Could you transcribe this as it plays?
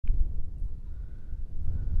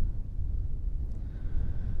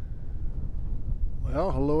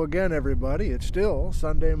Well, hello again, everybody. It's still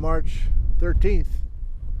Sunday, March 13th.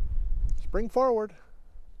 Spring forward.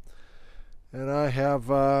 And I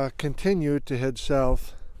have continued to head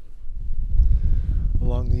south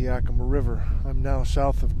along the Yakima River. I'm now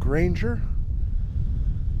south of Granger,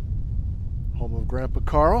 home of Grandpa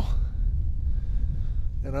Carl,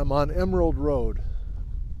 and I'm on Emerald Road.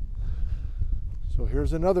 So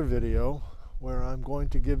here's another video where I'm going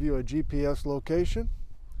to give you a GPS location.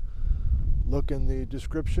 Look in the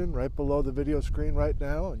description right below the video screen right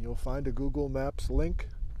now and you'll find a Google Maps link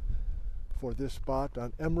for this spot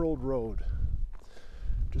on Emerald Road.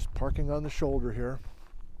 Just parking on the shoulder here.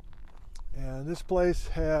 And this place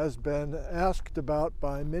has been asked about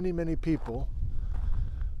by many people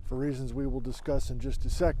for reasons we will discuss in just a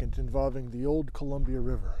second, involving the old Columbia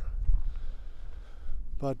River.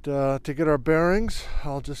 But to get our bearings,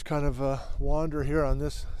 I'll just kind of wander here on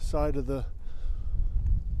this side of the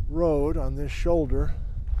road, on this shoulder.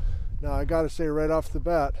 Now I gotta say right off the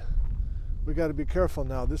bat, we got to be careful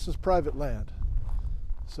now. This is private land,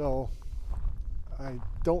 so I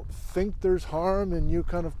don't think there's harm in you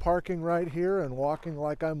kind of parking right here and walking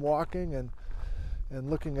like I'm walking and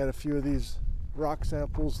looking at a few of these rock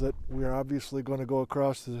samples that we are obviously going to go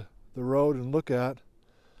across the road and look at.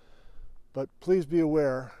 But please be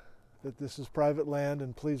aware that this is private land,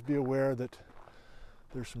 and please be aware that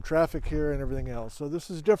there's some traffic here and everything else. So this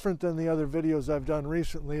is different than the other videos I've done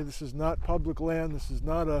recently. This is not public land. This is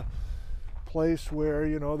not a place where,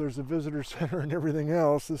 you know, there's a visitor center and everything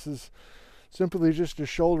else. This is simply just a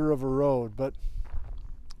shoulder of a road. But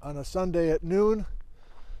on a Sunday at noon,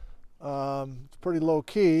 it's pretty low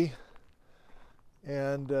key,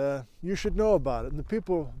 and you should know about it. And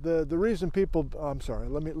the reason people, I'm sorry,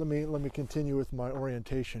 let me continue with my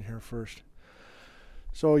orientation here first.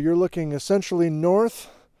 So you're looking essentially north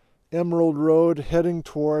Emerald Road, heading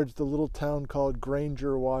towards the little town called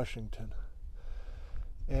Granger, Washington.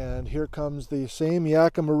 And here comes the same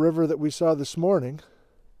Yakima River that we saw this morning.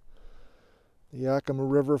 The Yakima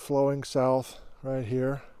River flowing south right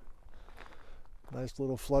here. Nice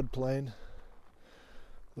little floodplain.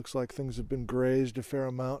 Looks like things have been grazed a fair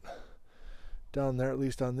amount down there, at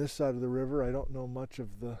least on this side of the river. I don't know much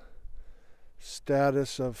of the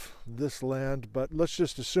status of this land, but let's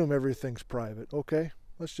just assume everything's private, okay?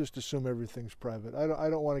 Let's just assume everything's private.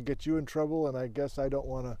 I don't want to get you in trouble, and I guess I don't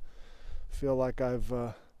want to feel like I've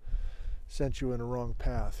sent you in a wrong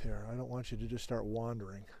path here. I don't want you to just start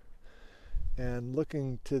wandering. And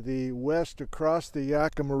looking to the west across the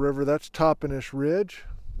Yakima River, that's Toppenish Ridge.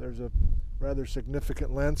 There's a rather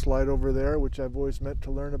significant landslide over there, which I've always meant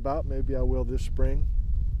to learn about. Maybe I will this spring.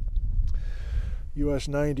 US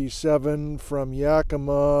 97 from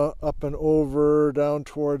Yakima up and over down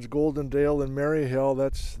towards Goldendale and Maryhill.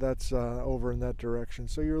 That's over in that direction.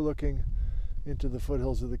 So you're looking into the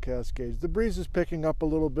foothills of the Cascades. The breeze is picking up a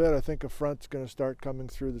little bit. I think a front's going to start coming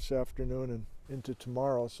through this afternoon and into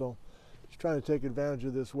tomorrow. So just trying to take advantage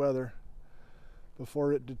of this weather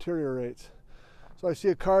before it deteriorates. So I see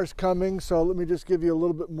a car's coming, so let me just give you a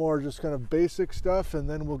little bit more just kind of basic stuff, and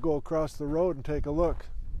then we'll go across the road and take a look.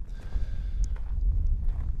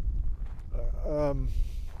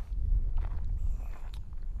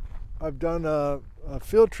 I've done a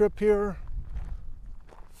field trip here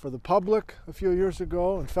for the public a few years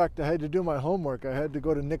ago. In fact, I had to do my homework. I had to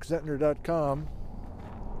go to nickzentner.com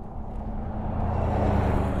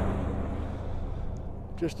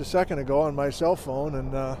just a second ago on my cell phone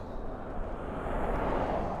and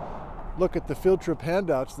look at the field trip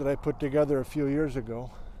handouts that I put together a few years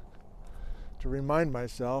ago to remind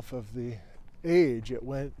myself of the age it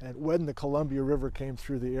went and when the Columbia River came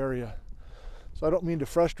through the area. So I don't mean to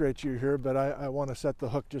frustrate you here, but I want to set the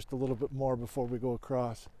hook just a little bit more before we go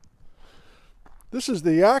across. This is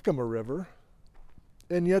the Yakima River,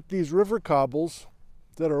 and yet these river cobbles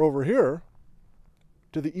that are over here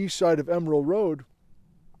to the east side of Emerald Road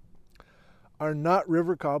are not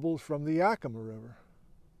river cobbles from the Yakima River.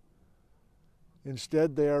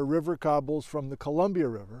 Instead, they are river cobbles from the Columbia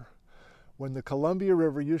River, when the Columbia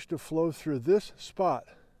River used to flow through this spot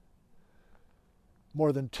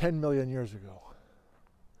more than 10 million years ago.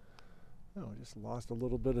 Oh, I just lost a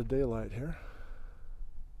little bit of daylight here.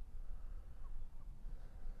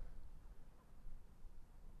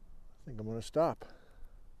 I think I'm going to stop.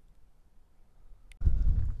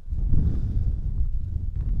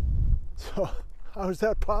 So, how is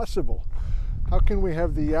that possible? How can we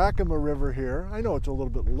have the Yakima River here? I know it's a little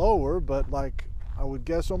bit lower, but like I would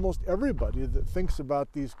guess almost everybody that thinks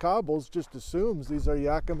about these cobbles just assumes these are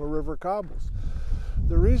Yakima River cobbles.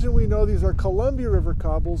 The reason we know these are Columbia River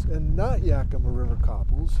cobbles and not Yakima River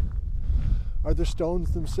cobbles are the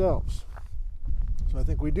stones themselves. So I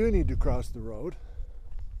think we do need to cross the road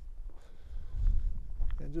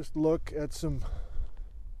and just look at some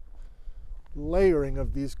layering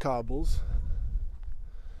of these cobbles.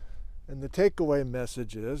 And the takeaway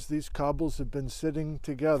message is these cobbles have been sitting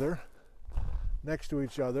together next to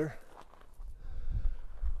each other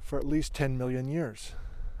for at least 10 million years.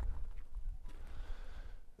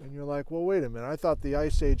 And you're like, well, wait a minute, I thought the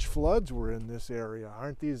Ice Age floods were in this area.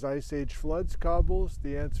 Aren't these Ice Age floods cobbles?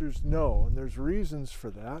 The answer is no, and there's reasons for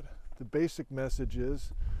that. The basic message is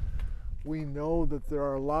we know that there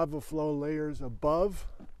are lava flow layers above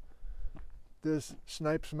this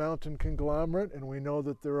Snipes Mountain conglomerate, and we know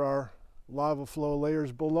that there are lava flow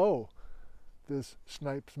layers below this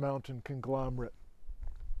Snipes Mountain conglomerate.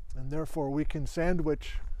 And therefore we can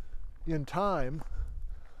sandwich in time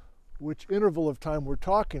which interval of time we're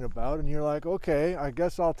talking about, and you're like, okay, I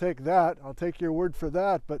guess I'll take that. I'll take your word for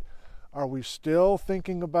that, but are we still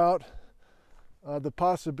thinking about the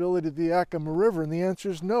possibility of the Yakima River? And the answer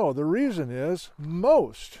is no. The reason is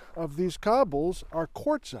most of these cobbles are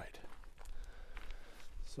quartzite.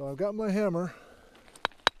 So I've got my hammer.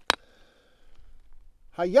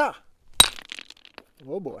 Hi-ya!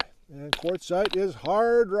 Oh boy. And quartzite is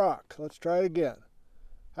hard rock. Let's try it again.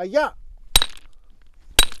 Hi-ya!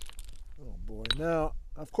 Oh boy. Now,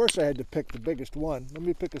 of course I had to pick the biggest one. Let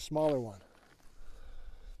me pick a smaller one.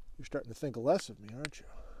 You're starting to think less of me, aren't you?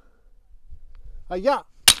 Hi-ya!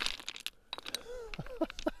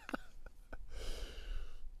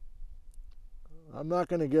 I'm not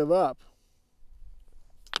going to give up,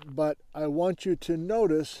 but I want you to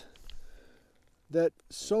notice that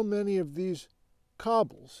so many of these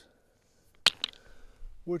cobbles,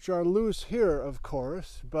 which are loose here, of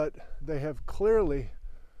course, but they have clearly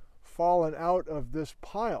fallen out of this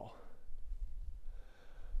pile.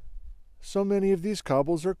 So many of these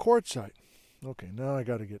cobbles are quartzite. Okay, now I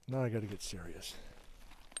gotta get serious.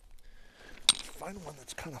 Let's find one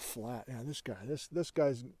that's kind of flat. Yeah, this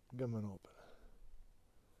guy's coming open.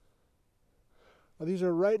 Now, these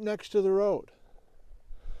are right next to the road.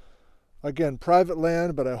 Again, private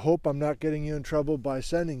land, but I hope I'm not getting you in trouble by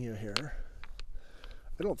sending you here.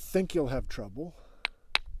 I don't think you'll have trouble.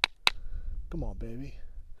 Come on, baby.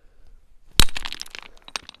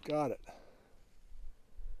 Got it.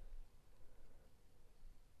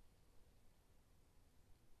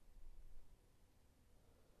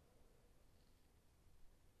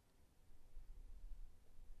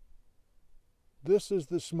 This is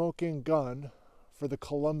the smoking gun for the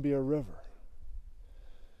Columbia River.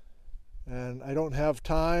 And I don't have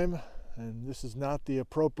time, and this is not the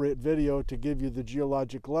appropriate video to give you the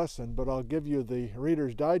geologic lesson, but I'll give you the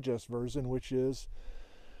Reader's Digest version, which is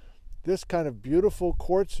this kind of beautiful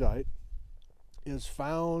quartzite is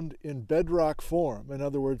found in bedrock form. In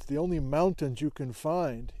other words, the only mountains you can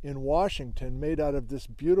find in Washington made out of this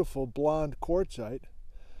beautiful blonde quartzite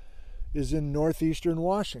is in northeastern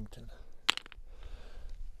Washington.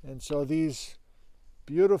 And so these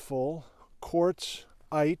beautiful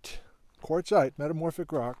quartzite,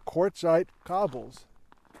 metamorphic rock, quartzite cobbles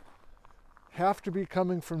have to be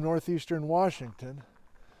coming from northeastern Washington,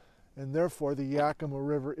 and therefore the Yakima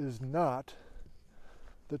River is not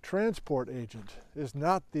the transport agent, is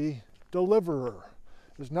not the deliverer,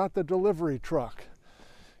 is not the delivery truck.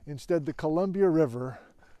 Instead, the Columbia River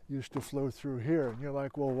used to flow through here. And you're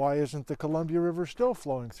like, well, why isn't the Columbia River still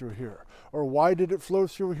flowing through here? Or why did it flow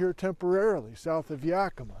through here temporarily, south of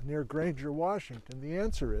Yakima, near Granger, Washington? The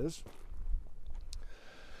answer is,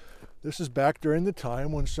 this is back during the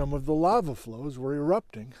time when some of the lava flows were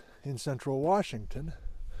erupting in central Washington.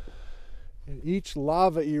 And each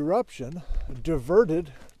lava eruption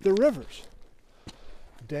diverted the rivers,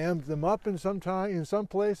 dammed them up in some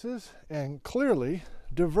places, and clearly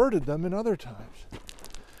diverted them in other times.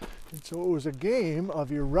 And so it was a game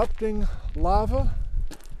of erupting lava,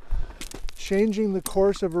 changing the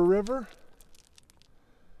course of a river,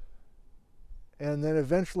 and then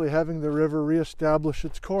eventually having the river reestablish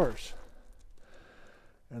its course.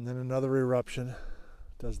 And then another eruption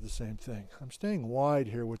does the same thing. I'm staying wide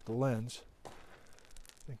here with the lens.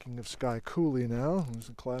 Thinking of Sky Cooley now, who's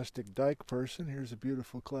a clastic dike person. Here's a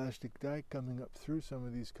beautiful clastic dike coming up through some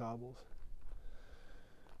of these cobbles.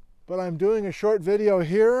 But I'm doing a short video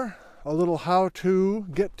here, a little how to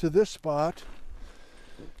get to this spot,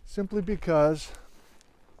 simply because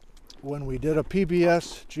when we did a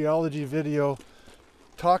PBS geology video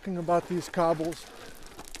talking about these cobbles,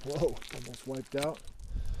 whoa, almost wiped out,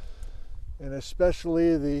 and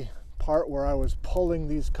especially the part where I was pulling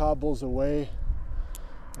these cobbles away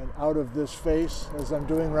and out of this face, as I'm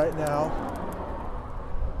doing right now,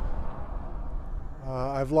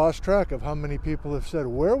 I've lost track of how many people have said,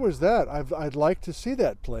 where was that? I'd like to see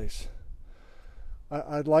that place.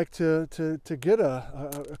 I'd like to get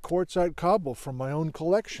a quartzite cobble from my own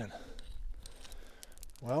collection.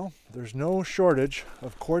 Well, there's no shortage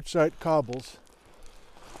of quartzite cobbles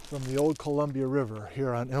from the old Columbia River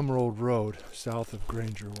here on Emerald Road, south of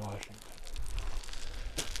Granger, Washington.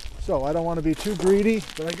 So I don't want to be too greedy,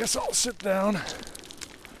 but I guess I'll sit down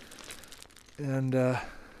and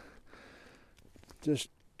just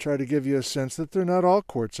try to give you a sense that they're not all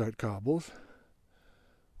quartzite cobbles.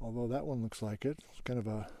 Although that one looks like it. It's kind of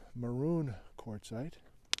a maroon quartzite.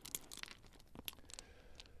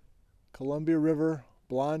 Columbia River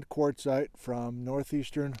blonde quartzite from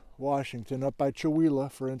northeastern Washington, up by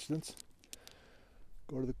Chewelah, for instance.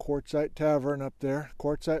 Go to the Quartzite Tavern up there,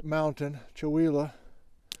 Quartzite Mountain, Chewelah.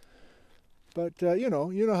 But you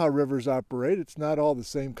know how rivers operate. It's not all the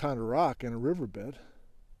same kind of rock in a riverbed.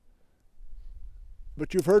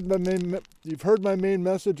 But you've heard my main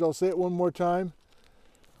message. I'll say it one more time.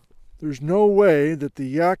 There's no way that the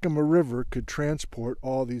Yakima River could transport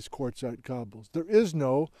all these quartzite cobbles. There is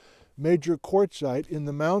no major quartzite in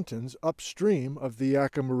the mountains upstream of the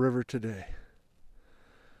Yakima River today.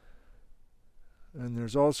 And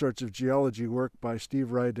there's all sorts of geology work by Steve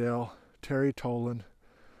Rydell, Terry Tolan,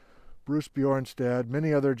 Bruce Bjornstad,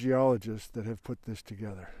 many other geologists that have put this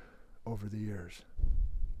together over the years.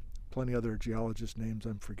 Plenty other geologist names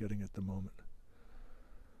I'm forgetting at the moment.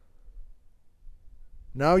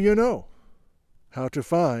 Now you know how to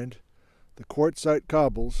find the quartzite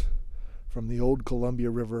cobbles from the old Columbia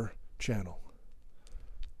River channel.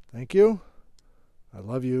 Thank you, I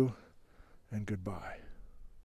love you, and goodbye.